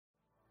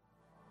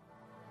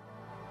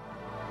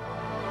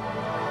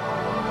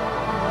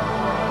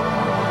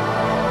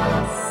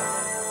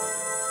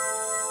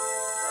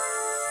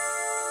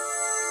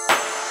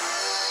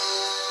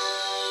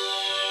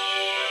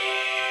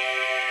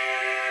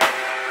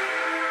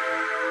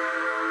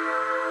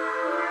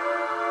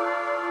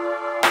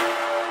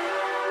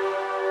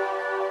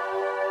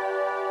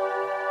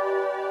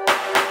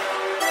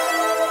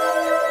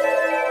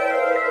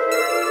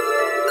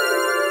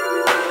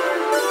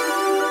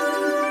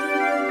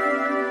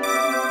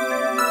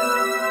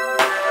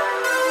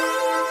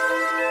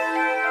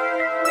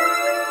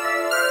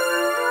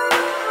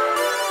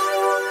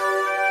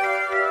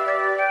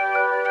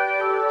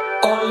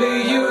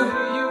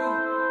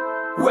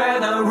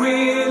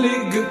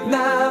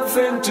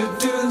nothing to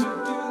do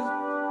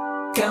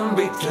can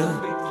be true.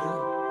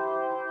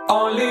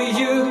 Only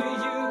you,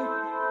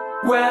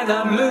 when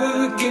I'm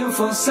looking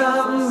for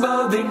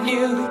somebody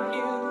new.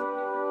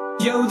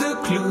 You're the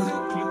clue.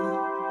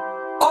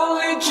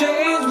 Only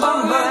change my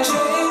mind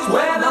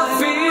when I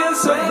feel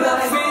so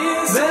blind.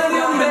 Then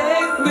you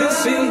make me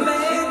see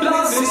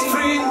love is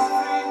free.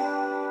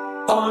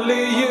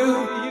 Only you,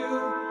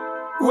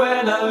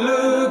 when I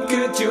look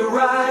at your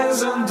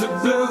eyes under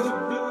blue.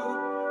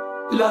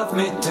 Love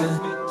me too.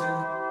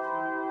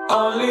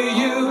 Only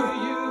you,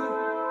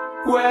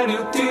 when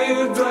your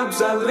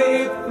teardrops are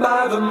lit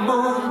by the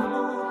moon.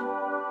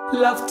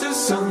 Love too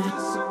soon.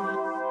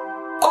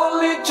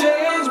 Only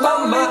change my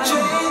mind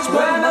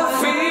when I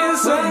feel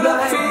so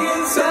blind.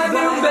 Then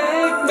you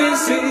make me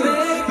see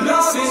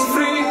love is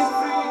free.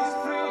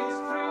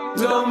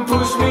 Don't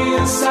push me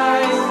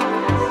aside.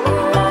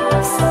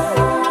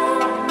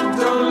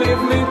 Don't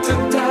leave me to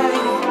die.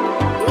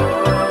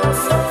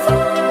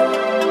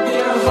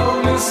 Yeah, hold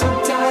me so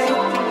tight.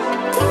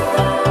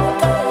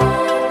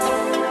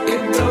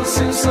 It don't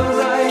seem so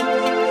right.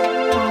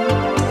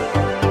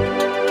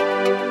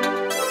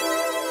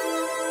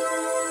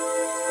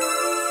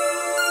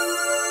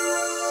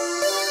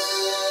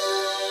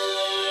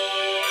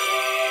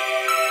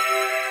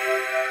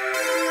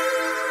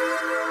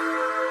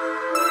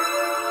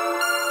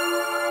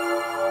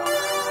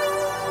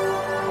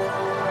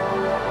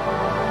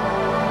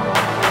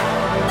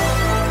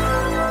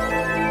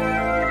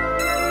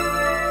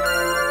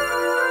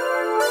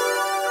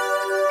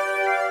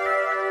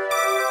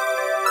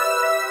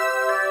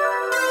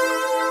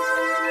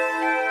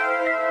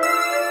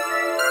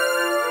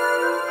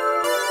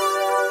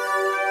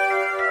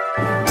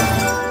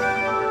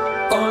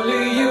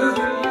 Only you,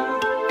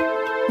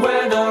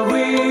 when I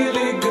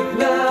really got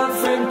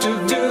nothing to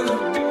do,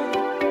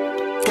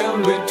 can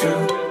be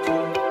true.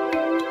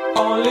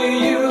 Only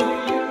you,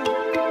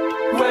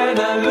 when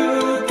I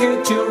look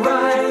at your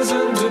eyes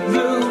under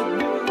blue.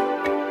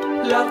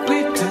 Love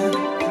me too.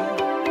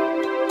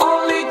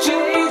 Only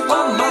change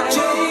my mind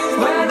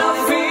when I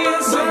feel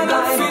so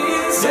blind.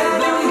 Then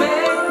you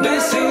make me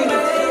see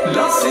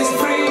love is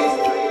free.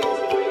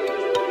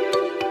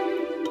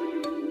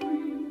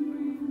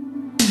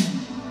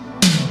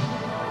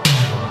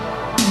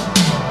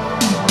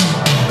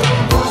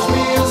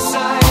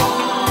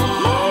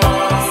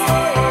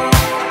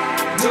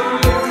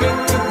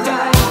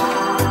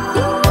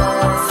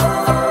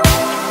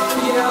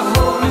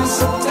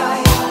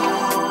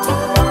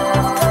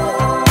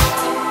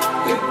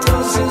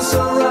 It's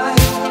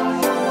alright.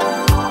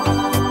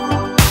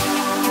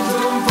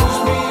 Don't push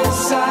me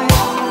aside.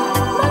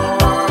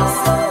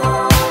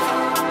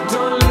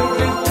 Don't leave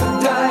me to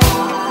die.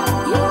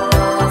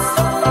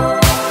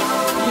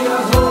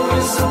 Yeah, hold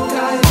me so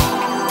tight.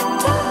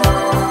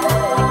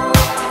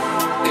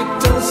 It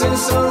doesn't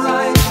so right.